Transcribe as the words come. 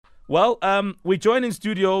Well, we're joined in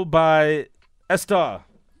studio by a star.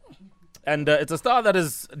 And it's a star that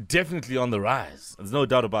is definitely on the rise. There's no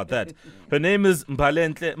doubt about that. Her name is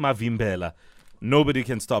Mbalenhle Mavimbela. Nobody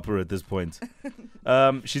can stop her at this point.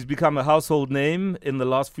 She's become a household name in the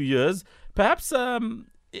last few years. Perhaps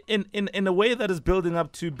in a way that is building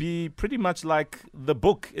up to be pretty much like the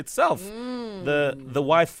book itself. The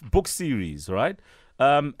Wife book series, right?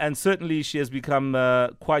 And certainly she has become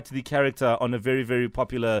quite the character on a very, very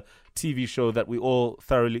popular TV show that we all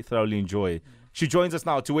thoroughly enjoy. She joins us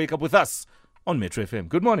now to wake up with us on Metro FM.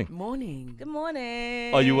 Good morning. Morning. Good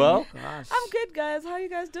morning. Are you well? I'm good, guys. How are you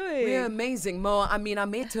guys doing? We're amazing, Mo. I mean, I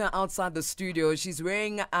met her outside the studio. She's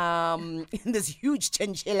wearing this huge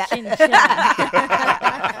chinchilla. In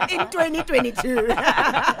 2022.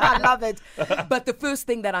 I love it. But the first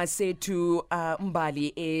thing that I said to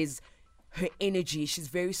Mbali is her energy. She's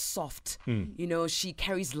very soft. You know, she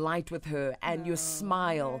carries light with her, and your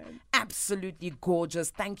smile, absolutely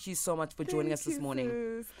gorgeous. Thank you so much for joining us this morning.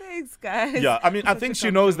 Sis. Thanks, guys. Yeah, I mean, I think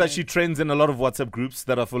she knows that she trends in a lot of WhatsApp groups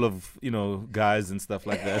that are full of, guys and stuff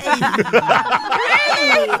like that.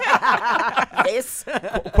 Yes.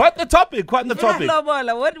 Quite the topic. What do they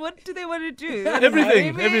want to do?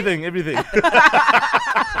 Everything.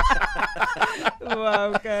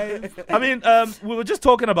 Wow, guys. I mean, we were just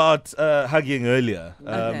talking about hugging earlier,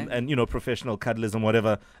 Okay. and professional cuddlism,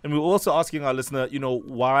 whatever. And we were also asking our listener,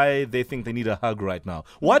 why they think they need a hug right now.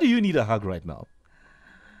 Why do you need a hug right now?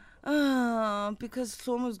 Because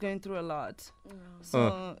Soma's going through a lot.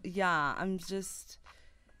 So,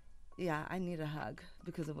 I need a hug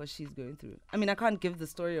because of what she's going through. I mean, I can't give the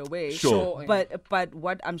story away. Sure. But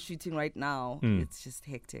what I'm shooting right now, it's just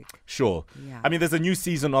hectic. Sure. Yeah. I mean, there's a new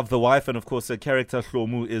season of The Wife, and of course, her character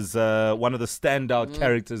Hlomu is one of the standout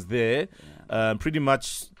characters there. Yeah. Pretty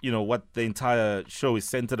much, what the entire show is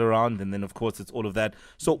centered around, and then of course it's all of that.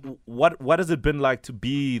 So, what has it been like to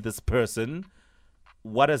be this person?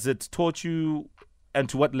 What has it taught you, and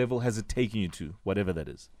to what level has it taken you to, whatever that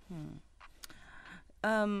is?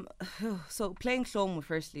 So playing Hlomu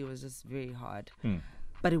firstly was just very hard,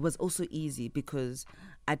 but it was also easy because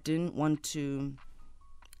I didn't want to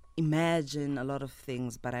imagine a lot of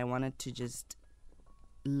things, but I wanted to just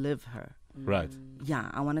live her. Right. Yeah,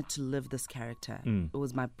 I wanted to live this character. It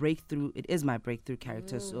was my breakthrough. It is my breakthrough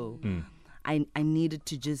character. So I needed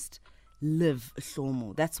to just live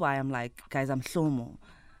Hlomu. That's why I'm like, guys, I'm Hlomu.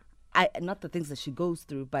 Not the things that she goes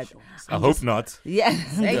through, but I hope not. Yeah.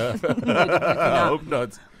 I hope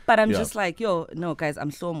not. But I'm just like, no, guys, I'm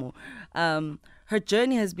Hlomu. Her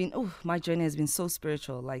journey has been, my journey has been so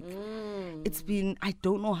spiritual. Like, it's been, I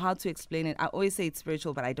don't know how to explain it. I always say it's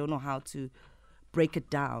spiritual, but I don't know how to break it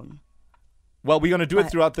down. Well, we're going to do it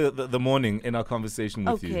throughout the morning in our conversation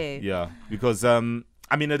with you. Yeah, because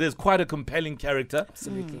it is quite a compelling character.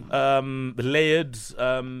 Absolutely. Layered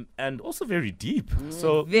and also very deep.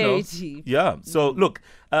 So Very deep. Yeah. So look,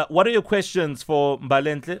 what are your questions for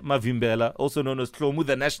Mbalenhle Mavimbela, also known as Hlomu,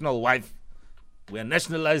 the national wife? We are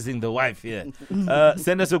nationalizing the wife here.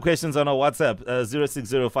 Send us your questions on our WhatsApp,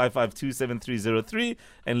 060-552-7303,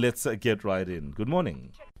 and let's get right in. Good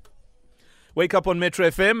morning. Wake up on Metro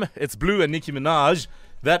FM. It's Blue and Nicki Minaj.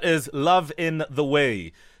 That is Love in the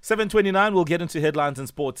Way. 7:29, we'll get into headlines and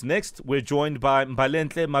sports next. We're joined by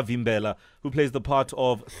Mbalenhle Mavimbela, who plays the part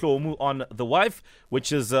of Hlomu on The Wife,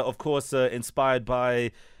 which is, of course, inspired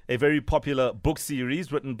by a very popular book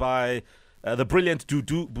series written by the brilliant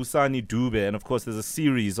Dudu Busani Dube. And, of course, there's a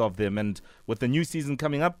series of them. And with the new season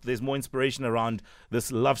coming up, there's more inspiration around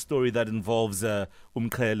this love story that involves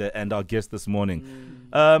Mbalenhle and our guest this morning.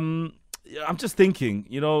 I'm just thinking,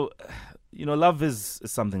 love is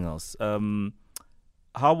something else.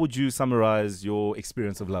 How would you summarize your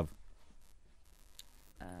experience of love?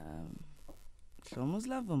 Hlomu's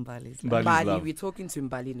love, Mbali's Mbali's love. love. We're talking to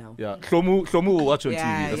Mbali now. Yeah, Hlomu will watch on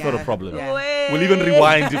Yeah, TV. That's not a yeah, problem. yeah. We'll even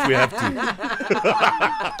rewind if we have to.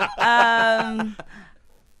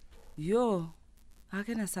 How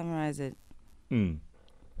can I summarize it?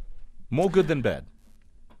 More good than bad.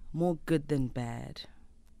 More good than bad.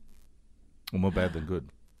 Or more bad than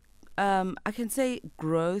good. I can say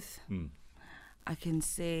growth. I can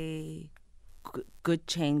say good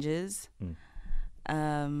changes.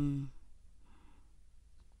 And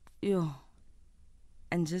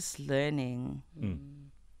just learning.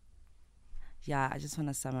 Yeah, I just want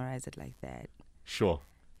to summarize it like that. Sure.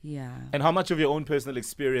 Yeah. And how much of your own personal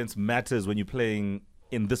experience matters when you're playing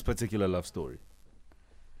in this particular love story?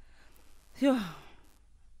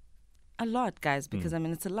 A lot, guys, because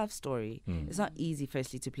it's a love story. It's not easy,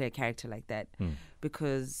 firstly, to play a character like that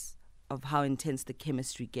because of how intense the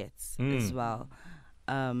chemistry gets as well.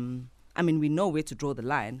 We know where to draw the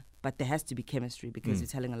line, but there has to be chemistry because you're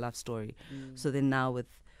telling a love story. So then now with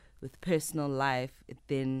personal life, it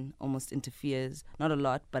then almost interferes. Not a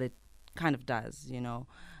lot, but it kind of does, you know.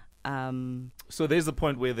 So there's a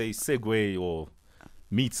point where they segue or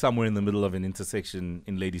meet somewhere in the middle of an intersection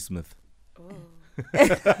in Ladysmith.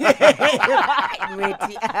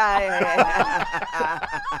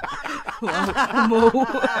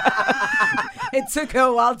 It took her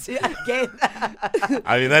a while to get.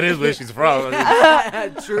 I mean, that is where she's from.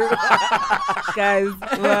 True. Guys,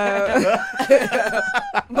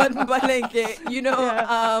 But Mbalenhle, you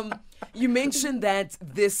know, you mentioned that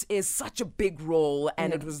this is such a big role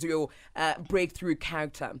and it was your breakthrough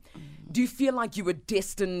character. Do you feel like you were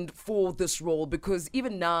destined for this role? Because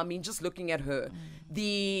even now, I mean, just looking at her,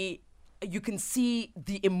 you can see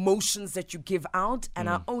the emotions that you give out, and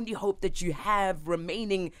I only hope that you have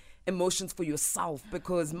remaining emotions for yourself,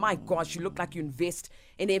 because my gosh, you look like you invest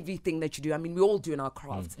in everything that you do. I mean, we all do in our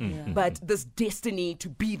crafts, but this destiny to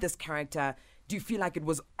be this character, do you feel like it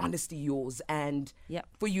was honestly yours and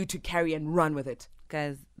for you to carry and run with it?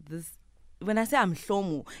 guys, when I say I'm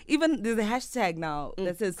Hlomo, even there's a hashtag now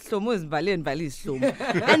that says Hlomo is Mbali and Mbali is Hlomo.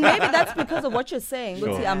 And maybe that's because of what you're saying. Sure,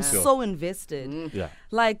 Uthi, I'm sure. so invested. Yeah.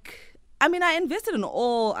 Like, I mean, I invested in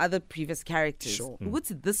all other previous characters. Sure.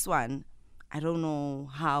 Uthi, this one, I don't know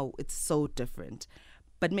how it's so different.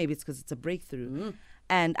 But maybe it's because it's a breakthrough.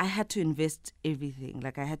 And I had to invest everything.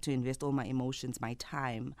 Like, I had to invest all my emotions, my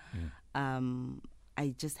time.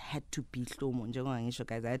 I just had to be Hlomo. Njengoba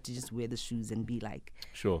guys, I had to just wear the shoes and be like,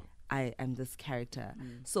 Sure. I am this character.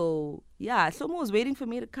 So, yeah, Hlomo was waiting for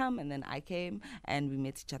me to come, and then I came, and we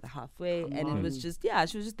met each other halfway. And it was just, she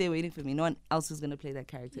was just there waiting for me. No one else was going to play that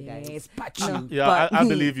character, guys. Yes, but you. Yeah, I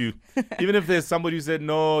believe you. Even if there's somebody who said,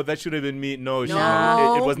 no, that should have been me. No,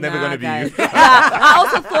 it was never going to be guys. you. I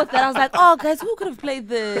also thought that. I was like, oh, guys, who could have played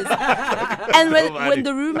this? And when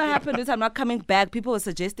the rumor happened that I'm not coming back, people were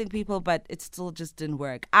suggesting people, but it still just didn't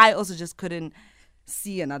work. I also just couldn't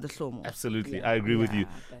see another Hlomo. Absolutely, I agree with you.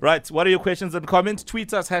 Right, what are your questions and comments?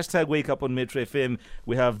 Tweet us, #Wake Up on Metro FM.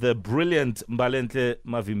 We have the brilliant Mbalenhle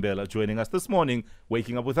Mavimbela joining us this morning,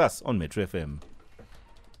 waking up with us on Metro FM.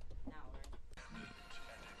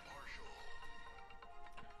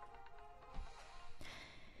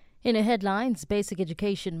 In her headlines, Basic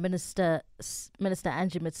Education Minister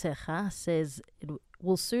Angie Motshekga says it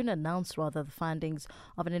will soon announce the findings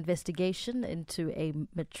of an investigation into a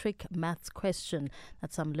matric maths question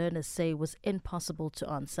that some learners say was impossible to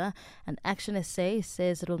answer. And Action SA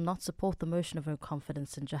says it will not support the motion of no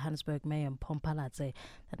confidence in Johannesburg Mayor Mpho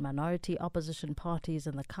that minority opposition parties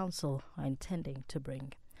in the council are intending to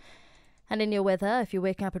bring. And in your weather, if you're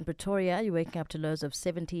waking up in Pretoria, you're waking up to lows of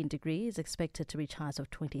 17 degrees, expected to reach highs of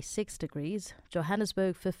 26 degrees.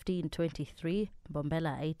 Johannesburg 15.23,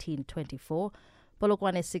 Mbombela 18.24,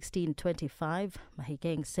 Polokwane 16.25,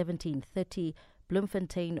 Mahikeng 17.30,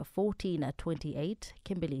 Bloemfontein 14.28,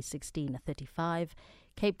 Kimberley 16.35,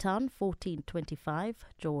 Cape Town 14.25,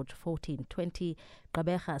 George 14.20,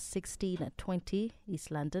 Gqeberha 16.20, East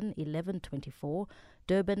London 11.24,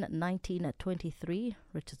 Durban 19.23,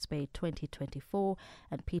 Richards Bay 20.24,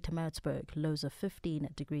 and Pietermaritzburg lows of 15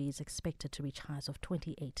 degrees, expected to reach highs of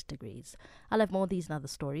 28 degrees. I'll have more of these and other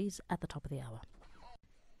stories at the top of the hour.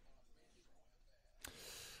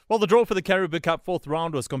 Well, the draw for the Caribou Cup fourth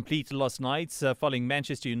round was completed last night, following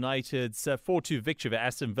Manchester United's 4-2 victory over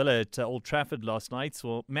Aston Villa at Old Trafford last night.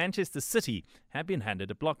 Well, Manchester City have been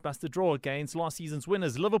handed a blockbuster draw against last season's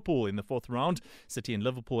winners Liverpool in the fourth round. City and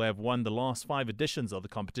Liverpool have won the last 5 editions of the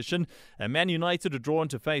competition. Man United are drawn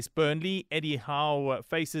to face Burnley. Eddie Howe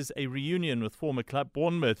faces a reunion with former club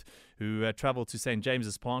Bournemouth, who travelled to St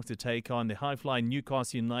James's Park to take on the high-flying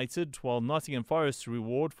Newcastle United, while Nottingham Forest's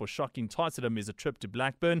reward for shocking Tottenham is a trip to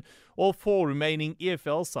Blackburn. All 4 remaining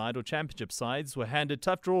EFL side or championship sides were handed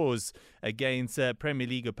tough draws against Premier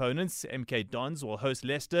League opponents. MK Dons will host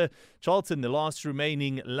Leicester. Charlton, the last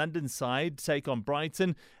remaining London side, take on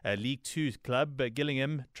Brighton. League 2 club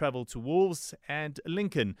Gillingham travel to Wolves, and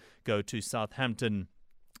Lincoln go to Southampton.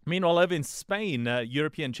 Meanwhile, over in Spain,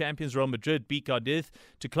 European champions Real Madrid beat Cadiz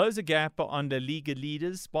to close a gap on the Liga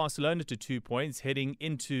leaders, Barcelona, to 2 points, heading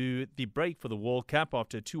into the break for the World Cup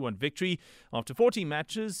after a 2-1 victory. After 14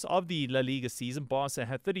 matches of the La Liga season, Barca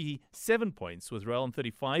had 37 points with Real on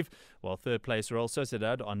 35, while third place Real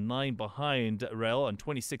Sociedad on 9 behind Real on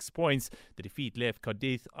 26 points. The defeat left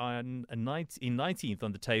Cadiz in 19th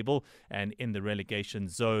on the table and in the relegation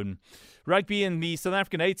zone. Rugby and the South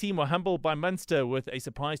African A team were humbled by Munster with a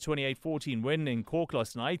surprise nice 28-14 win in Cork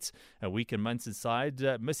last night. A weakened Munster side,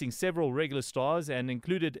 missing several regular stars and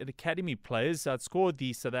included academy players, outscored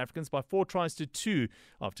the South Africans by 4-2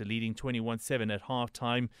 after leading 21-7 at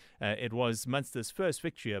half-time. It was Munster's first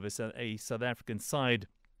victory over a South African side.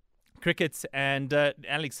 Cricket and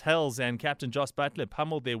Alex Hales and captain Jos Buttler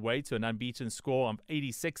pummeled their way to an unbeaten score of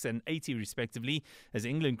 86 and 80 respectively as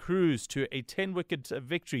England cruised to a 10-wicket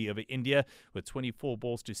victory over India with 24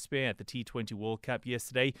 balls to spare at the T20 World Cup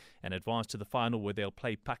yesterday and advanced to the final where they'll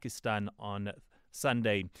play Pakistan on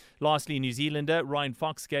Sunday. Lastly, New Zealander Ryan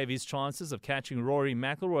Fox gave his chances of catching Rory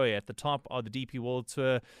McIlroy at the top of the DP World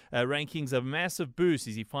Tour rankings a massive boost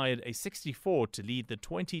as he fired a 64 to lead the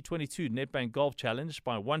 2022 Nedbank Golf Challenge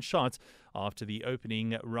by one shot after the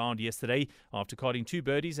opening round yesterday. After carding 2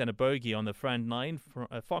 birdies and a bogey on the front 9,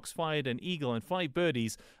 Fox fired an eagle and 5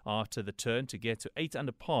 birdies after the turn to get to 8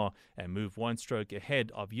 under par and move 1 stroke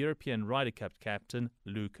ahead of European Ryder Cup captain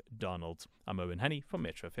Luke Donald. I'm Owen Honey from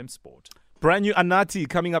Metro FM Sport. Brand new Anati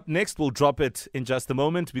coming up next. We'll drop it in just a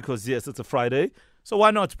moment because, yes, it's a Friday. So why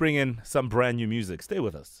not bring in some brand new music? Stay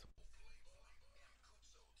with us.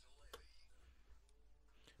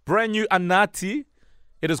 Brand new Anati.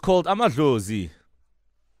 It is called Amadlozi.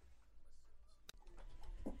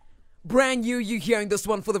 Brand new, you hearing this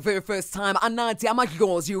one for the very first time. Anati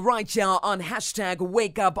Amadlozi right here on hashtag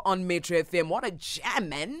Wake Up on Metro FM. What a jam,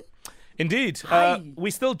 man. Indeed.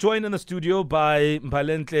 We still joined in the studio by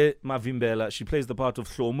Mbalenhle Mavimbela. She plays the part of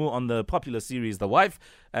Shlomu on the popular series The Wife.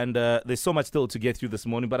 And there's so much still to get through this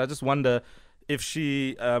morning. But I just wonder if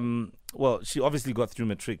she, she obviously got through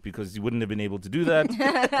matric because you wouldn't have been able to do that.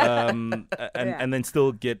 And then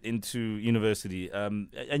still get into university.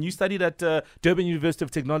 And you studied at Durban University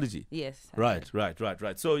of Technology. Yes. Right.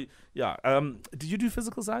 So, yeah. Did you do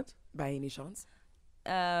physical science? By any chance?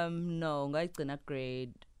 No, I did not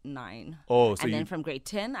grade 9. Oh, so and then from grade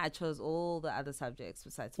 10, I chose all the other subjects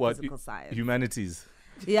besides what, physical science. Humanities.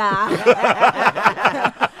 Yeah.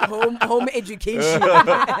 home education.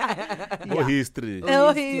 Or history.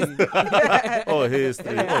 Oh, history. Oh,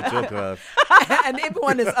 history. Oh, geography. And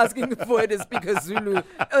everyone is asking for it is because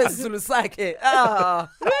Zulu Sake.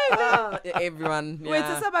 Everyone. Yeah. Wait,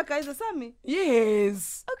 is that guys Sami?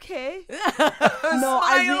 Yes. Okay. No,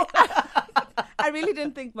 I really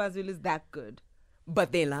didn't think Mazulu is that good.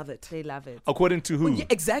 But they love it. They love it. According to who? Yeah,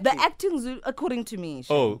 exactly. The acting, according to me.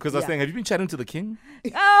 Oh, because I was saying, have you been chatting to the king?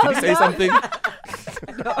 Oh, Did he say something?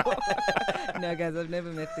 No, guys, I've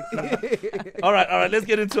never met the king. All right. Let's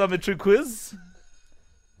get into our matric quiz.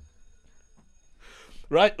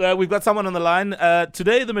 Right, we've got someone on the line.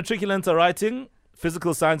 Today, the matriculants are writing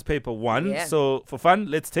physical science paper 1. Yeah. So, for fun,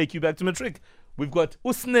 let's take you back to matric. We've got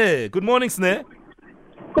Usne. Good morning, Sne.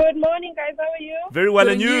 Good morning, guys. How are you? Very well,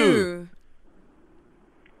 Good and you?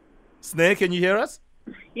 Snake, can you hear us?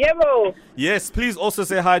 Yeah, bro. Yes, please also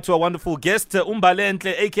say hi to our wonderful guest,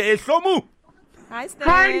 Mbalenhle, a.k.a. Shlomu. Hi, Steve.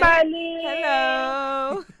 Hi, Bali.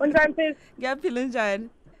 Hello. Unjani sis? Ngiyaphila njani?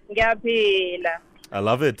 Ngiyaphila. I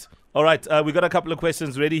love it. All right, we got a couple of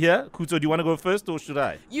questions ready here. Kuto, do you want to go first or should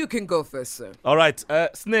I? You can go first, sir. All right,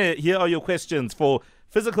 Sneh, here are your questions for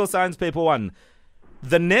physical science paper 1.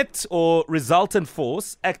 The net or resultant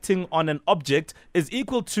force acting on an object is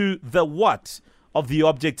equal to the what of the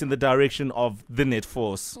object in the direction of the net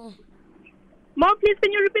force? Mom, please,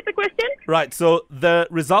 can you repeat the question? Right, so the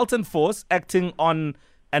resultant force acting on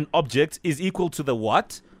an object is equal to the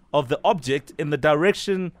what of the object in the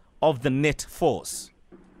direction of the net force?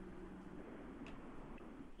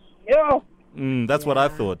 Yo. That's what I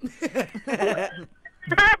thought.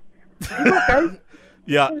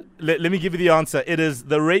 Yeah, let me give you the answer. It is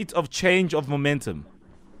the rate of change of momentum.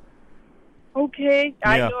 Okay.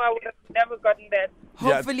 I Yeah. know I would have never gotten that.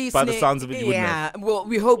 Hopefully, by the Sneh- sounds of it, you wouldn't yeah. Well,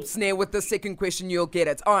 we hope, Sneh, with the second question, you'll get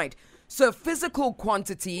it. All right. So, physical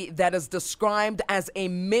quantity that is described as a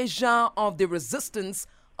measure of the resistance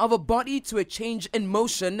of a body to a change in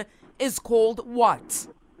motion is called what?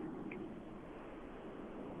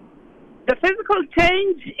 The physical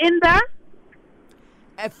change in the...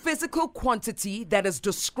 A physical quantity that is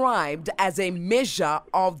described as a measure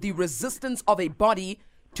of the resistance of a body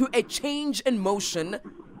to a change in motion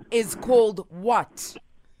is called what?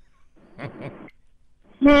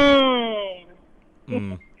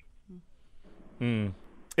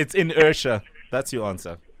 It's inertia. That's your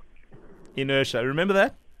answer. Inertia. Remember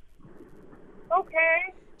that?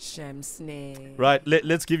 Okay. Shamsne. Right,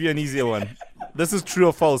 let's give you an easier one. This is true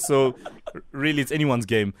or false, so really it's anyone's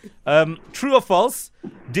game. True or false,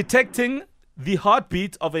 detecting the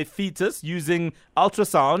heartbeat of a fetus using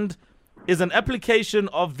ultrasound is an application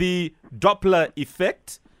of the Doppler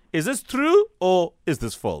effect. Is this true or is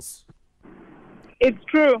this false? It's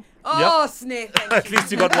true. Oh, Sneh, thank At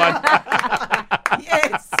least you got one. you.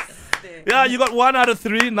 Yes. Yeah, you got 1 out of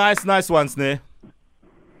 3. Nice one, Sneh.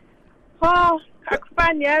 Oh,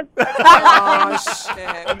 fun, yes. Oh,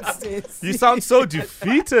 shame, sis. You sound so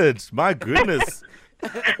defeated. My goodness.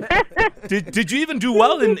 Did you even do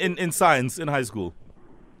well in science in high school?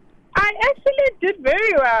 I actually did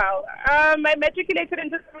very well. I matriculated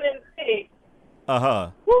in 2006.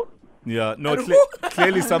 Uh-huh. Woo. Yeah. No,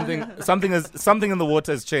 clearly something in the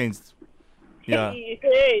water has changed. Yeah.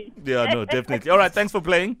 Hey. Yeah, no, definitely. All right, thanks for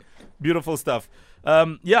playing. Beautiful stuff.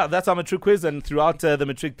 Yeah, that's our matric quiz, and throughout the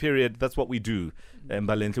matric period, that's what we do.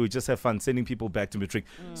 Mbalenhle, we just have fun sending people back to matric.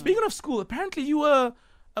 Speaking of school, apparently you were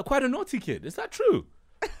quite a naughty kid. Is that true?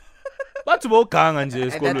 And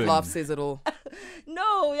that laugh says it all.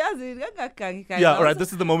 No, Yeah, all right,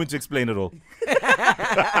 this is the moment to explain it all.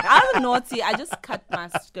 I was naughty. I just cut my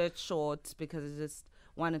skirt short because I just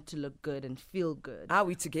wanted to look good and feel good. Are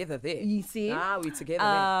we together there? You see? We together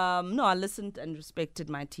No, I listened and respected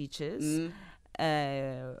my teachers.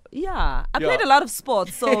 Yeah, I played a lot of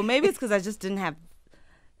sports, so maybe it's because I just didn't have,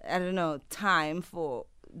 I don't know, time for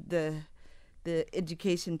the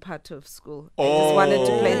education part of school. I just wanted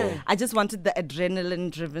to play. I just wanted the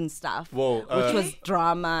adrenaline-driven stuff, which was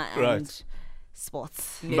drama and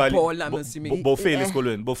sports. Netball, I'm assuming. Bofele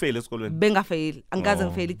esikolweni. Bengafail, angaze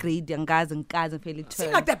ngifeli grade, angaze ngifeli Seem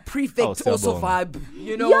term. like that prefect also vibe,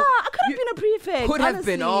 you know? Yeah, I could have been a prefect. Could have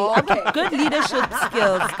been. honestly. Oh, I've okay. got good leadership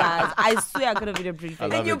skills, guys. I swear I could have been a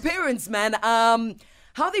prefect. And your parents, man,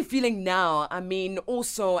 how are they feeling now? I mean,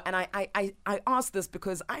 also, and I ask this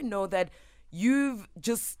because I know that you've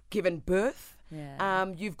just given birth. Yeah.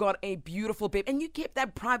 You've got a beautiful baby, and you kept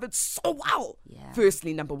that private so well. Yeah.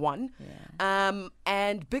 Firstly, number one. Yeah.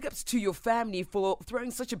 And big ups to your family for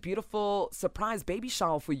throwing such a beautiful surprise baby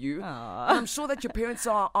shower for you. Aw. And I'm sure that your parents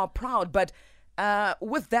are proud. But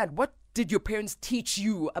with that, what did your parents teach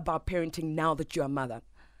you about parenting now that you're a mother?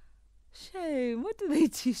 Shame, what do they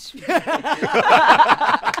teach me?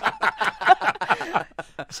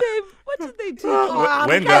 Shame, what did they teach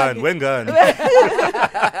me? When gone?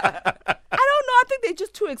 I don't know. I think they're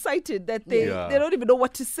just too excited that they don't even know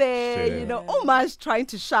what to say. Sure. You know, Oma's trying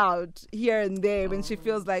to shout here and there when she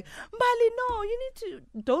feels like, Mbali, no, you need to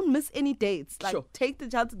don't miss any dates. Like, Sure. take the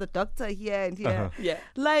child to the doctor here and here. Yeah.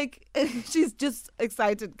 Like, she's just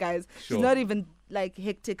excited, guys. Sure. She's not even like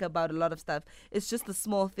hectic about a lot of stuff. It's just the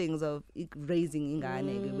small things of raising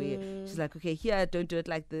ingane where she's like, okay, here, don't do it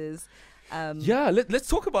like this. Yeah, let's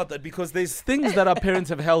talk about that, because there's things that our parents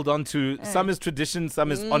have held on to. Some is tradition, some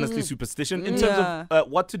is honestly superstition in terms of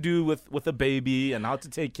what to do with a baby and how to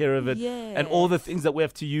take care of it, and all the things that we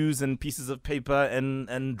have to use and pieces of paper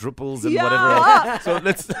and dripples and whatever else. So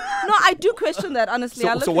let's. No, I do question that, honestly.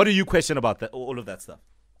 So what do you question about that? All of that stuff.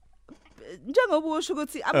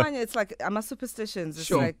 It's like I'm superstitions. It's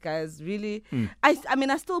Sure. like, guys, really. I mean,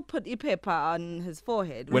 I still put e-paper on his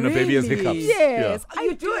forehead When a baby has hiccups. Yes, Oh,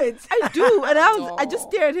 you do it. I do, and I just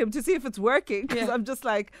stare at him to see if it's working, because I'm just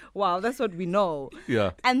like, wow, that's what we know.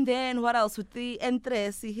 Yeah. And then what else with the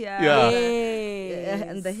entrance here? Yeah.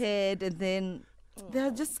 And the head, and then there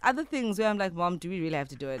are just other things where I'm like, Mom, do we really have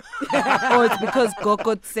to do it? Or it's because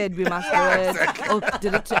Gokot said we must do it, or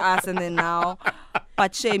did it to us, and then now.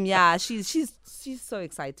 But shame, yeah, she's so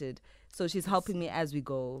excited. So she's helping me as we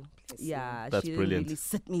go. Yeah, That's she didn't brilliant. really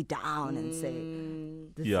sit me down and say,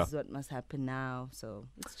 this is what must happen now. So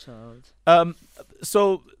it's chilled.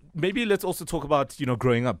 So maybe let's also talk about,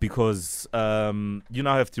 growing up, because you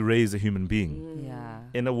now have to raise a human being Yeah.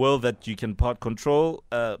 in a world that you can part control,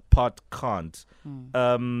 part can't.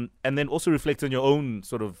 And then also reflect on your own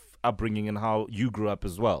sort of upbringing and how you grew up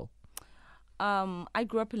as well. I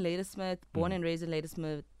grew up in Ladysmith, born and raised in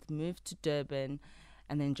Ladysmith, moved to Durban,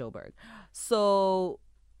 and then Joburg. So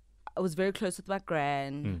I was very close with my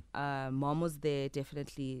gran. Mom was there,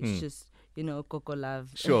 definitely. It's just, Coco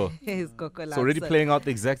love. Sure. It's Coco love. It's already playing out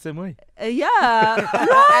the exact same way. Yeah.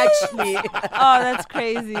 Actually. Oh, that's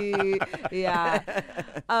crazy. Yeah.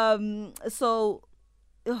 So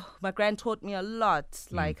my gran taught me a lot,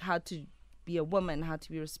 like how to be a woman, how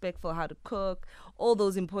to be respectful, how to cook, all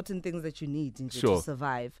those important things that you need to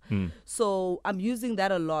survive. So I'm using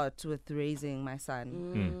that a lot with raising my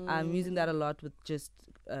son. I'm using that a lot with just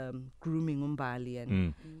grooming Umbali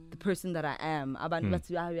and the person that I am. And I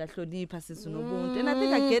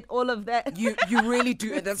think I get all of that. You really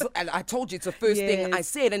do. And I told you it's the first thing I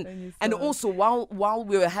said. And also while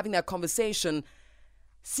we were having that conversation,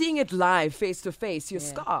 seeing it live, face to face, your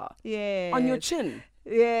scar on your chin.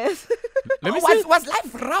 Yes. Was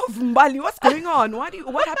life rough, Mbali? What's going on? What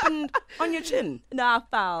happened on your chin? No, I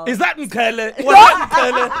foul. Is that Mkele? What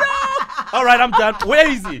Mkele? All right, I'm done. Where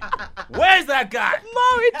is he? Where's that guy?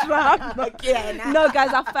 More drama. No,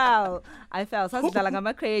 guys, I fell. So I'm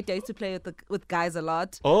a creator. I used to play with guys a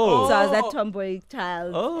lot. Oh. So I was that tomboy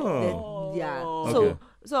child. Oh. Yeah. Okay.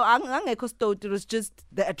 So angekho stoned. It was just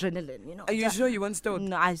the adrenaline, you know. Are you sure you weren't stoned?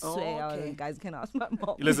 No, I swear. okay. Guys can ask my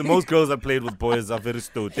mom. Listen, most girls I played with boys are very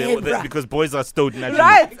stoned. Because boys are stoned naturally.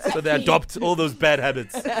 Right. So they adopt all those bad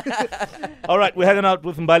habits. All right, we're hanging out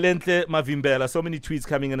with Mbalenhle Mavimbela. So many tweets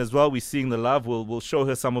coming in as well. We're seeing the love. We'll show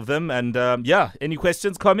her some of them. And any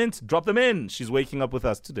questions, comments, drop them in. She's waking up with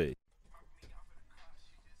us today.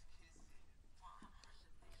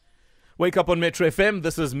 Wake up on Metro FM.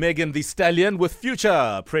 This is Megan Thee Stallion with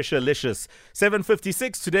Future Pressurelicious.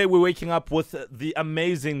 7:56. Today we're waking up with the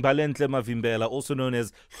amazing Mbalenhle Mavimbela, also known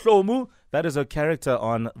as Hlomu. That is her character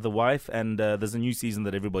on The Wife, and there's a new season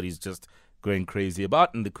that everybody's just going crazy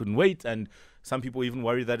about, and they couldn't wait. And some people even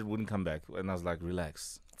worried that it wouldn't come back. And I was like,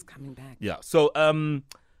 relax, It's coming back. yeah. So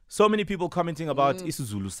so many people commenting about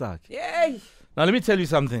isiZulu sakhe. Yay! Now let me tell you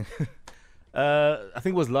something. I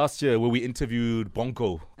think it was last year where we interviewed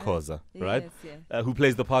Bonko Khoza, right? Yes. Who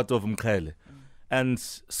plays the part of Mbalenhle. And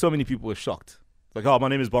so many people were shocked. Like, oh, my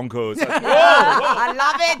name is Bonko. It's like, whoa, I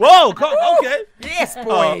love it. whoa, okay. Yes,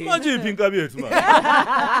 boy. Manje iphinka bethu, man.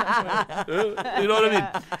 You know what I mean?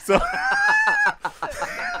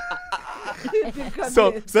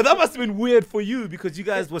 So that must have been weird for you because you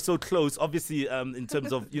guys were so close, obviously, in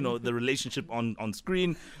terms of, the relationship on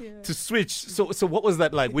screen to switch. So what was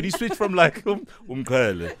that like? When you switch from like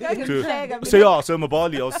Mbalenhle to so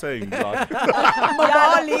Mabali, I was saying. Like,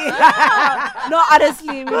 No,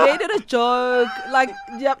 honestly, we made it a joke. Like,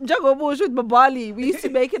 Jagobush with Babali. We used to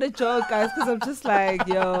make it a joke, guys, because I'm just like,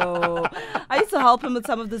 yo. I used to help him with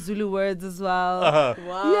some of the Zulu words as well.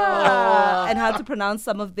 Wow. Yeah. And how to pronounce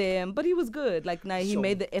some of them. But he was good. Like, he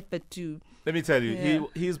made the effort to. let me tell you,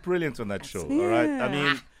 he's brilliant on that show. All right, I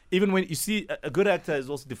mean, even when you see a good actor is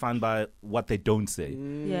also defined by what they don't say,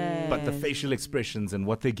 but the facial expressions and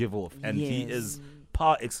what they give off, and he is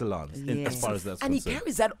par excellence as far as that's And he concerned.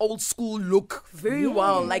 carries that old school look very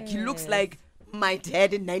well. Like he looks like my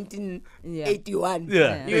dad in 1981.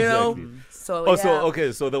 Yeah, You know? exactly. So, Oh, so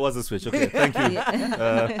okay, so there was a switch. Okay, thank you.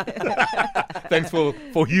 Thanks for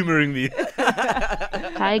humoring me.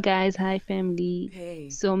 Hi guys, hi family. Hey.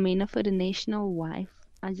 So Mina, for the national wife,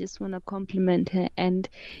 I just want to compliment her and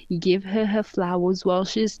give her her flowers while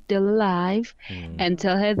she's still alive and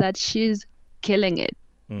tell her that she's killing it.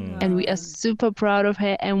 And we are super proud of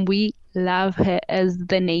her and we love her as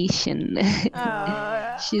the nation.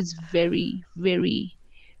 She's very, very,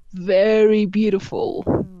 very beautiful.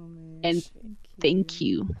 And thank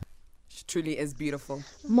you. She truly is beautiful.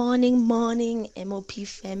 Morning, MOP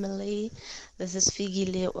family. This is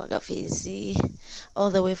Figile Wagafezi, all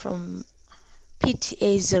the way from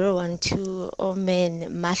PTA 012. Oh man,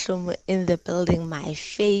 Mahlum in the building, my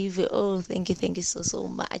fave. Oh, thank you so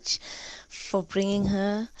much for bringing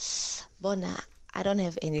her. Bona, I don't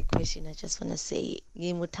have any question. I just want to say,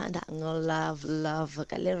 Ngimutanda love, love.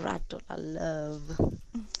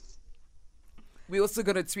 We also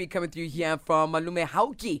got a tweet coming through here from Malume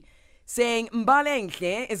Hauki saying,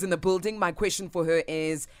 Mbalenhle is in the building. My question for her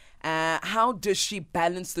is, how does she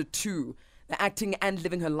balance the two, the acting and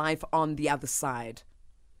living her life on the other side?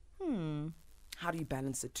 How do you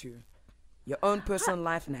balance the two? Your own personal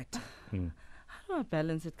life and acting. How do I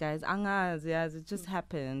balance it, guys? Yes, it just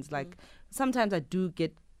happens. Like, sometimes I do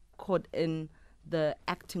get caught in the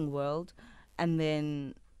acting world, and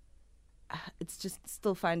then it's just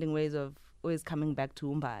still finding ways of always coming back to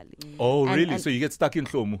Umbali. Oh, And- really? and- So you get stuck in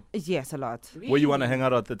Hlomu? Yes, a lot. Where you want to hang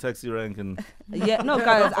out at the taxi rank and... Yeah, no,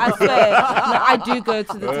 guys, I swear. No, I do go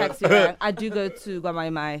to the taxi rank. I do go to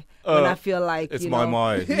Gwamaimai when I feel like, it's you my know,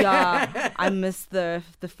 my. Yeah, I miss the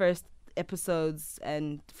first episodes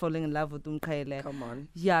and falling in love with Umkaile. Come on.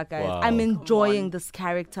 Yeah, guys, Wow. I'm enjoying this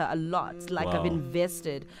character a lot. Like, I've Wow.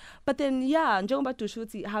 invested. But then, Njongoba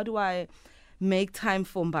Tushuti, how do I make time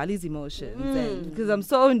for Mbali's emotions? Because I'm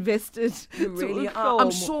so invested. You to really are. I'm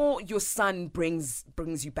Uhlomo. sure your son brings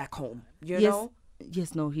you back home. You Yes, know?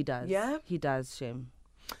 yes, no, he does. Yeah? He does, Shem.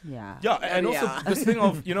 Yeah. Yeah, and also Yeah. this thing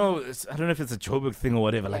of, I don't know if it's a Joburg thing or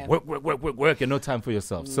whatever, like work and no time for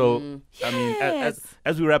yourself. So, I mean,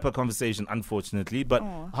 as we wrap our conversation, unfortunately, but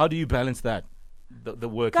how do you balance that? The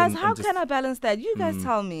work Guys, and how just, can I balance that? You guys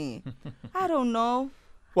tell me. I don't know.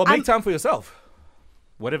 Well, make I'm- time for yourself,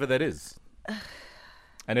 whatever that is.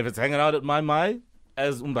 And if it's hanging out at my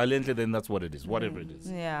as Mbalenhle, then that's what it is, whatever it is.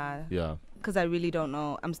 Yeah. Yeah. Because I really don't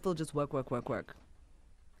know. I'm still just work.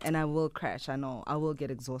 and I will crash. I know I will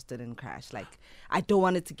get exhausted and crash. Like I don't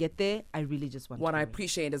want it to get there. I really just want. What to I win.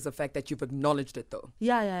 appreciate is the fact that you've acknowledged it, though.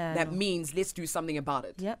 Yeah. That means let's do something about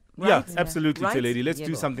it. Yep. Yeah, absolutely, Right? lady. Let's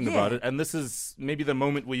do Yeah. something Yeah. about it. And this is maybe the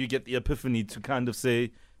moment where you get the epiphany to kind of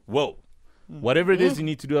say, whoa, whatever it is you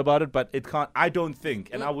need to do about it, but it can't, I don't think,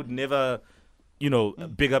 and I would never,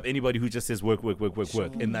 big up anybody who just says work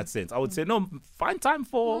in that sense. I would say, no, find time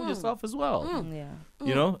for yourself as well.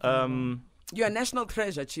 Yeah. You're a national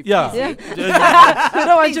treasure, Chief. Yeah. Please. I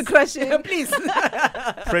don't want you crushing. Please.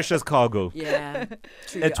 Precious cargo. Yeah.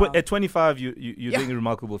 Truly are. At 25, you're doing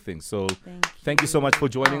remarkable things. So thank you so much for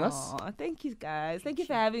joining us. Aw, thank you guys. Thank you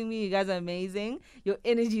for having me. You guys are amazing. Your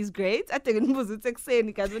energy is great. I think you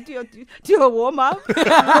guys went to your warm up.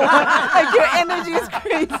 Like your energy is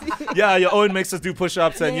crazy. Yeah, your own makes us do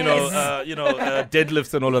push-ups and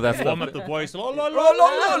deadlifts and all of that stuff. Warm up the voice.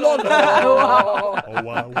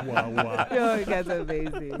 Yo, you guys are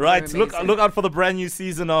amazing. Right, You're look amazing. out for the brand new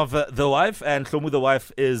season of The Wife, and Hlomu the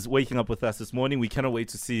Wife is waking up with us this morning. We cannot wait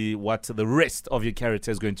to see what the rest of your character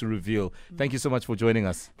is going to reveal. Thank you so much for joining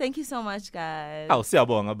us. Thank you so much, guys. Oh,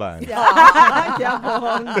 siyabonga bani. Yeah.